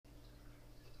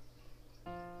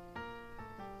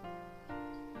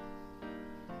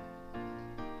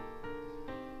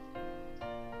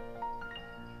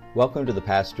Welcome to the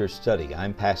Pastor's Study.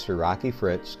 I'm Pastor Rocky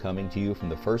Fritz, coming to you from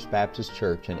the First Baptist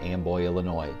Church in Amboy,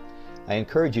 Illinois. I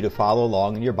encourage you to follow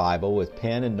along in your Bible with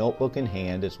pen and notebook in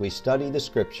hand as we study the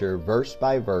Scripture verse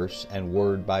by verse and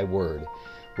word by word.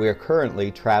 We are currently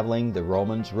traveling the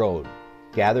Romans road.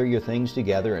 Gather your things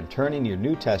together and turn in your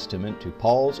New Testament to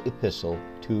Paul's epistle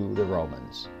to the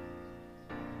Romans.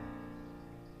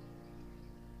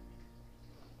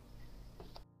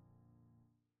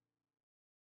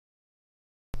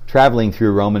 Traveling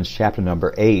through Romans chapter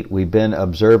number 8, we've been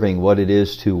observing what it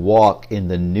is to walk in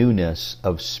the newness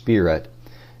of spirit.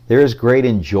 There is great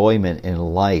enjoyment in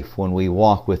life when we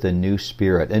walk with a new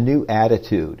spirit, a new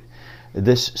attitude.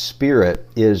 This spirit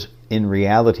is in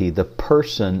reality the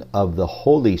person of the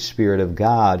Holy Spirit of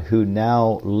God who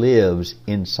now lives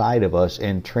inside of us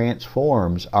and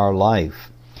transforms our life.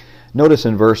 Notice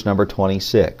in verse number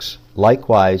 26,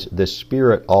 "Likewise the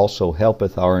Spirit also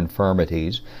helpeth our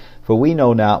infirmities, for we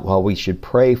know not what we should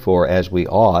pray for as we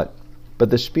ought,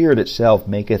 but the Spirit itself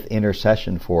maketh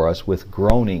intercession for us with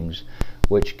groanings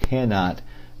which cannot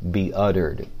be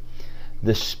uttered."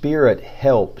 The Spirit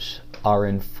helps our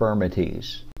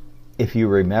infirmities. If you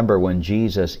remember when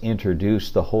Jesus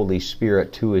introduced the Holy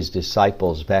Spirit to His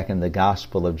disciples back in the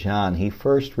Gospel of John, He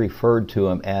first referred to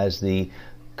Him as the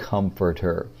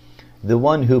Comforter, the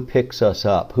one who picks us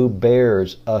up, who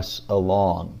bears us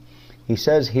along. He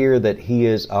says here that He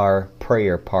is our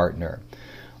prayer partner.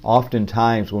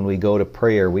 Oftentimes when we go to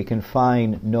prayer, we can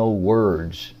find no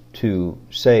words to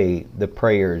say the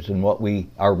prayers and what we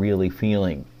are really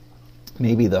feeling.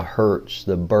 Maybe the hurts,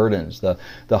 the burdens,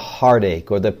 the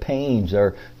heartache, or the pains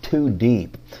are too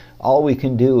deep. All we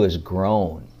can do is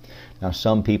groan. Now,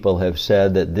 some people have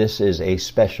said that this is a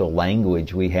special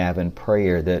language we have in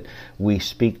prayer, that we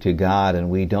speak to God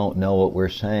and we don't know what we're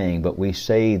saying, but we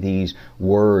say these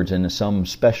words in some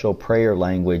special prayer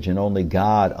language and only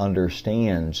God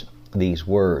understands these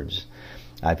words.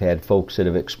 I've had folks that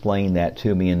have explained that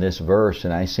to me in this verse,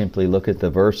 and I simply look at the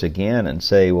verse again and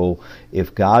say, well,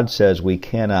 if God says we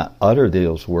cannot utter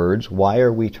those words, why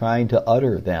are we trying to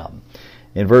utter them?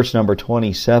 In verse number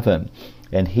 27,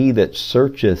 "And he that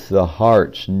searcheth the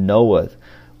hearts knoweth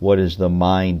what is the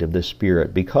mind of the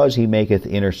Spirit, because he maketh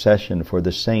intercession for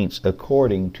the saints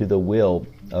according to the will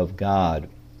of God."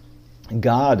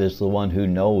 God is the one who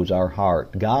knows our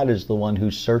heart. God is the one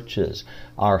who searches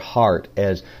our heart,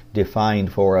 as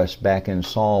defined for us back in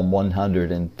Psalm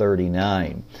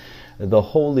 139. The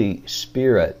Holy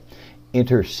Spirit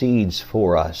intercedes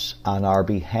for us on our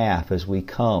behalf as we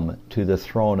come to the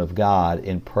throne of God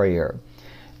in prayer.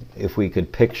 If we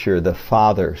could picture the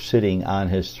Father sitting on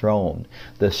His throne,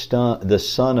 the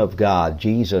Son of God,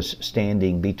 Jesus,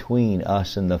 standing between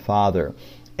us and the Father,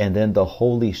 and then the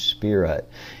Holy Spirit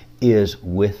is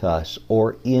with us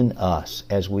or in us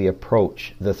as we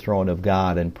approach the throne of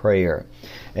God in prayer.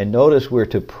 And notice we're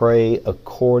to pray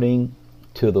according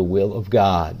to the will of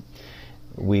God.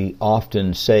 We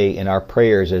often say in our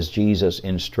prayers, as Jesus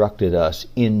instructed us,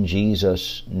 "In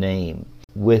Jesus' name,"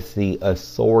 with the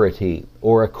authority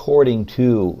or according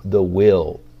to the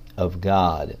will of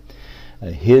God.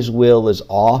 His will is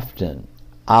often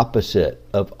opposite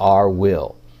of our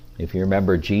will. If you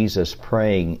remember Jesus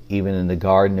praying even in the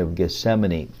Garden of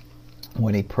Gethsemane,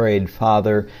 when He prayed,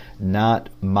 "Father, not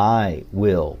my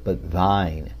will, but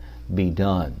thine be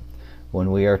done." When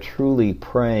we are truly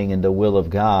praying in the will of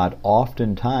God,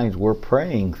 oftentimes we're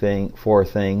praying for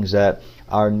things that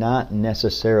are not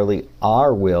necessarily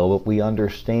our will, but we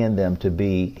understand them to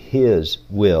be His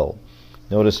will.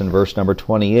 Notice in verse number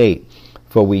 28,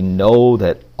 "For we know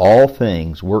that all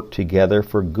things work together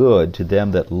for good to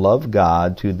them that love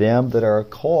God, to them that are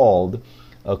called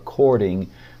according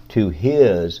to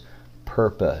His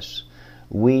purpose."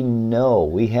 We know,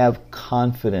 we have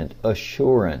confident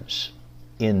assurance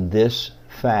in this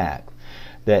fact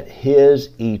that His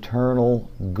eternal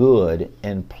good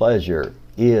and pleasure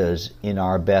is in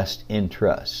our best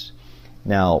interests.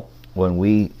 Now, when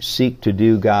we seek to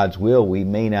do God's will, we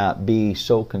may not be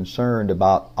so concerned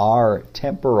about our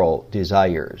temporal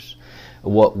desires,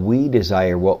 what we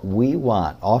desire, what we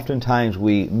want. Oftentimes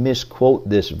we misquote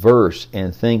this verse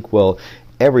and think, well,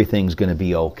 everything's going to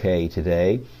be okay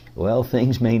today. Well,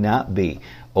 things may not be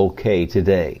okay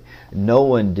today. No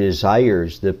one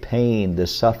desires the pain, the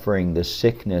suffering, the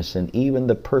sickness, and even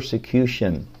the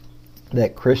persecution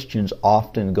that Christians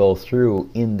often go through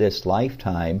in this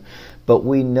lifetime, but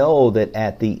we know that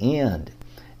at the end,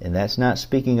 and that's not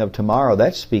speaking of tomorrow,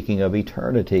 that's speaking of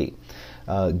eternity,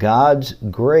 God's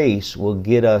grace will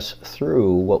get us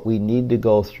through what we need to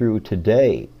go through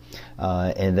today,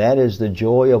 and that is the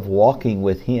joy of walking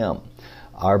with Him.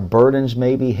 Our burdens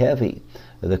may be heavy,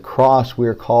 The cross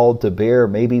we're called to bear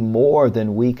may be more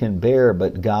than we can bear,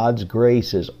 but God's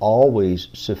grace is always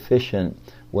sufficient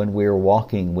when we're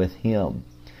walking with Him.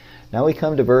 Now we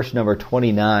come to verse number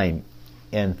 29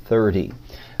 and 30,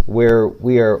 where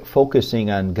we are focusing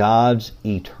on God's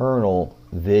eternal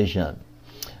vision.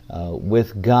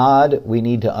 With God, we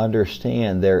need to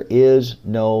understand there is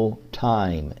no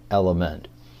time element.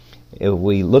 If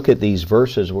we look at these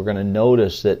verses, we're going to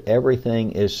notice that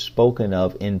everything is spoken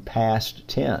of in past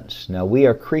tense. Now, we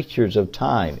are creatures of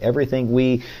time. Everything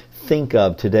we think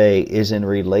of today is in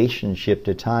relationship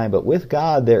to time, but with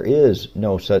God, there is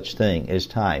no such thing as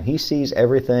time. He sees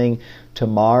everything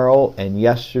tomorrow and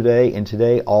yesterday and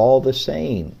today all the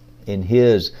same in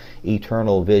His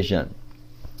eternal vision.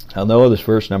 Now, notice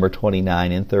verse number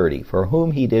 29 and 30. For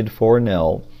whom He did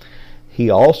foreknow, He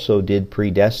also did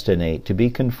predestinate to be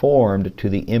conformed to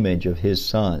the image of His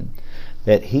Son,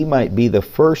 that He might be the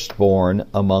firstborn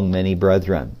among many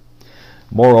brethren.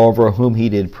 Moreover, whom He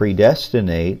did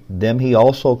predestinate, them He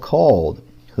also called.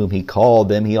 Whom He called,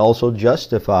 them He also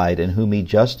justified. And whom He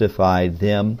justified,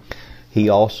 them He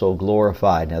also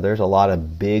glorified. Now, there's a lot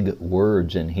of big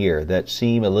words in here that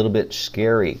seem a little bit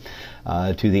scary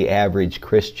to the average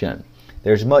Christian.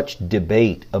 There's much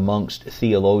debate amongst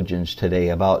theologians today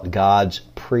about God's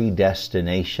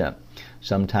predestination.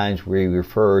 Sometimes we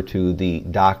refer to the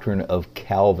doctrine of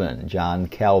Calvin, John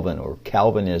Calvin, or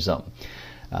Calvinism.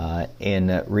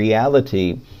 In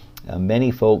reality,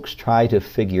 many folks try to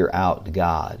figure out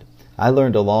God. I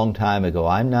learned a long time ago,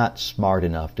 I'm not smart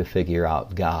enough to figure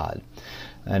out God.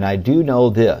 And I do know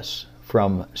this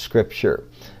from Scripture.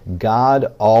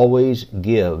 God always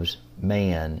gives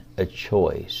man a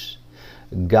choice.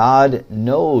 God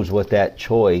knows what that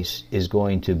choice is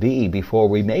going to be before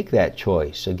we make that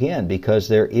choice. Again, because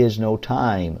there is no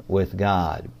time with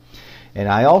God. And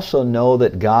I also know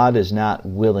that God is not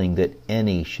willing that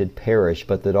any should perish,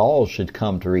 but that all should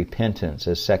come to repentance,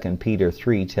 as 2 Peter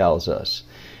 3 tells us.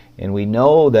 And we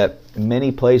know that in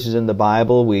many places in the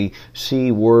Bible we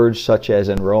see words such as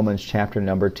in Romans chapter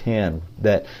number 10,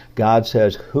 that God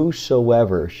says,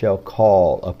 whosoever shall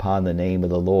call upon the name of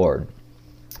the Lord.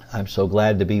 I'm so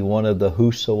glad to be one of the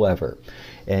whosoever.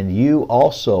 And you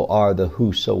also are the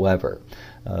whosoever.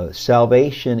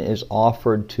 Salvation is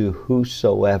offered to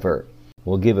whosoever.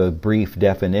 We'll give a brief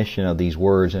definition of these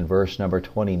words in verse number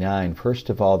 29. First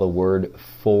of all, the word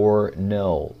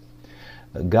foreknow.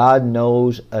 God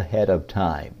knows ahead of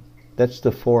time. That's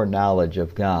the foreknowledge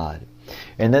of God.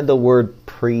 And then the word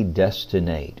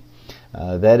predestinate.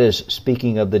 That is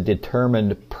speaking of the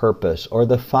determined purpose or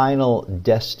the final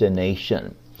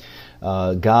destination.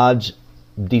 God's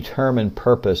determined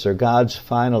purpose or God's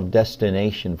final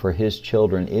destination for His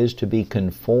children is to be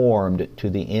conformed to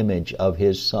the image of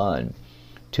His Son,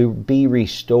 to be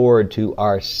restored to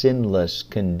our sinless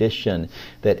condition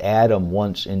that Adam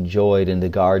once enjoyed in the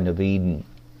Garden of Eden,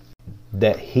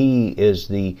 that he is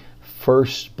the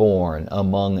firstborn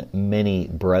among many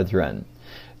brethren.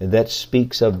 That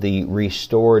speaks of the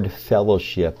restored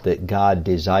fellowship that God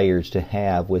desires to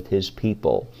have with His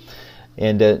people.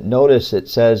 And notice it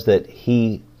says that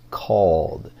He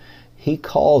called. He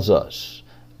calls us.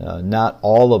 Not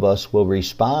all of us will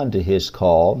respond to His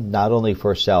call, not only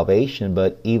for salvation,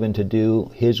 but even to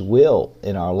do His will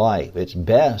in our life. It's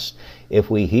best if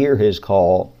we hear His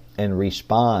call and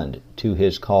respond to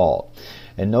His call.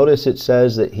 And notice it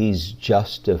says that He's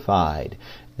justified.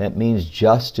 That means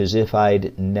just as if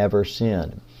I'd never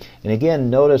sinned. And again,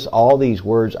 notice all these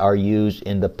words are used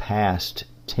in the past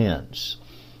tense.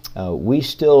 We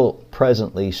still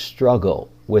presently struggle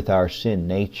with our sin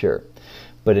nature.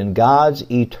 But in God's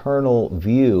eternal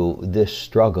view, this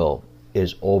struggle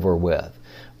is over with.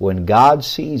 When God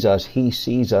sees us, He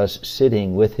sees us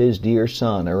sitting with His dear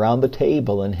Son around the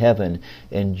table in heaven,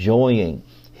 enjoying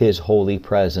His holy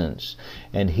presence.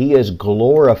 And He has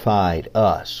glorified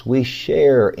us. We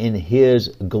share in His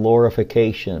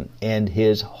glorification and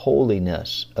His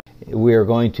holiness. We are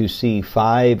going to see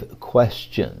 5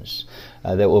 questions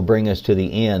that will bring us to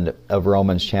the end of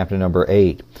Romans chapter number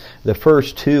 8. The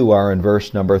first 2 are in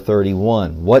verse number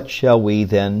 31. What shall we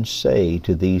then say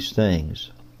to these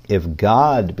things? If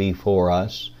God be for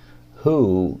us,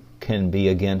 who can be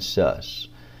against us?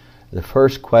 The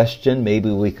first question, maybe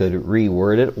we could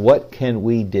reword it. What can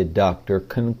we deduct or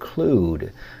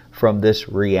conclude from this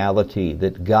reality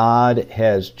that God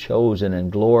has chosen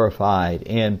and glorified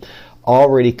and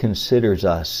already considers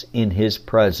us in His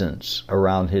presence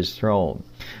around His throne?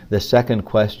 The second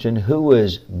question, who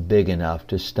is big enough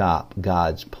to stop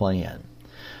God's plan?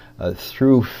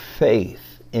 Through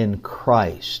faith in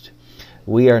Christ,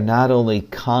 We are not only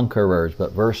conquerors,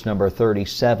 but verse number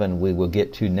 37 we will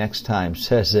get to next time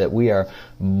says that we are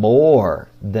more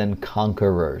than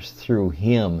conquerors through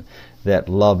Him that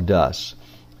loved us.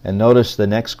 And notice the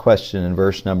next question in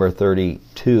verse number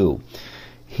 32.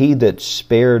 He that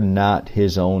spared not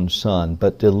His own Son,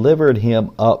 but delivered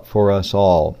Him up for us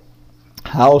all,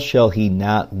 how shall He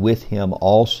not with Him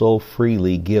also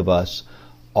freely give us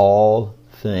all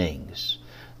things?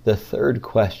 The third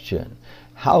question,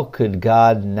 how could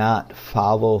God not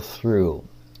follow through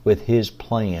with His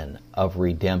plan of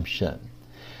redemption?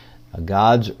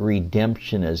 God's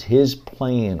redemption is His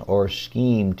plan or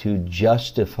scheme to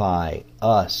justify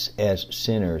us as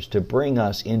sinners, to bring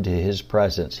us into His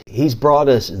presence. He's brought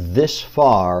us this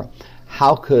far.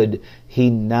 How could He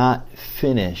not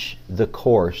finish the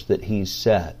course that He's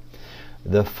set?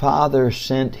 The Father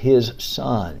sent His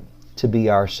Son to be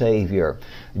our Savior.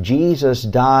 Jesus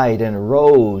died and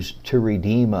rose to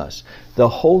redeem us. The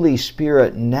Holy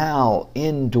Spirit now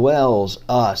indwells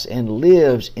us and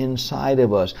lives inside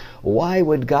of us. Why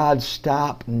would God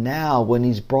stop now when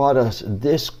He's brought us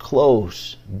this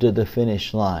close to the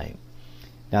finish line?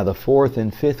 Now, the fourth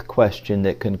and fifth question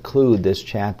that conclude this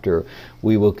chapter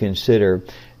we will consider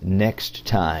next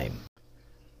time.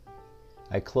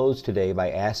 I close today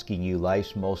by asking you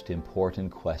life's most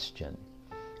important question.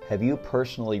 Have you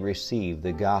personally received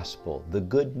the gospel, the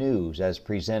good news as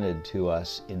presented to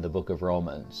us in the book of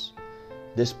Romans?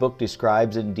 This book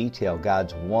describes in detail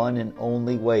God's one and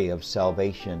only way of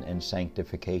salvation and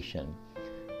sanctification.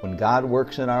 When God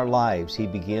works in our lives, He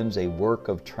begins a work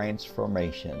of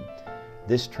transformation.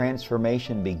 This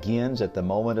transformation begins at the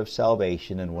moment of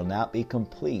salvation and will not be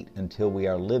complete until we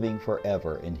are living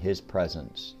forever in His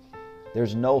presence.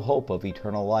 There's no hope of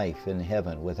eternal life in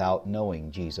heaven without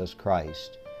knowing Jesus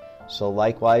Christ. So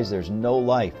likewise, there's no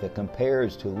life that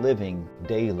compares to living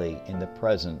daily in the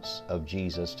presence of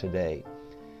Jesus today.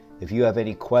 If you have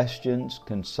any questions,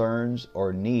 concerns,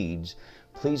 or needs,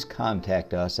 please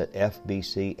contact us at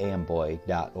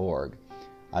fbcamboy.org.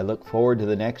 I look forward to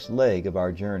the next leg of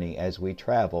our journey as we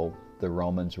travel the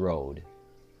Romans road.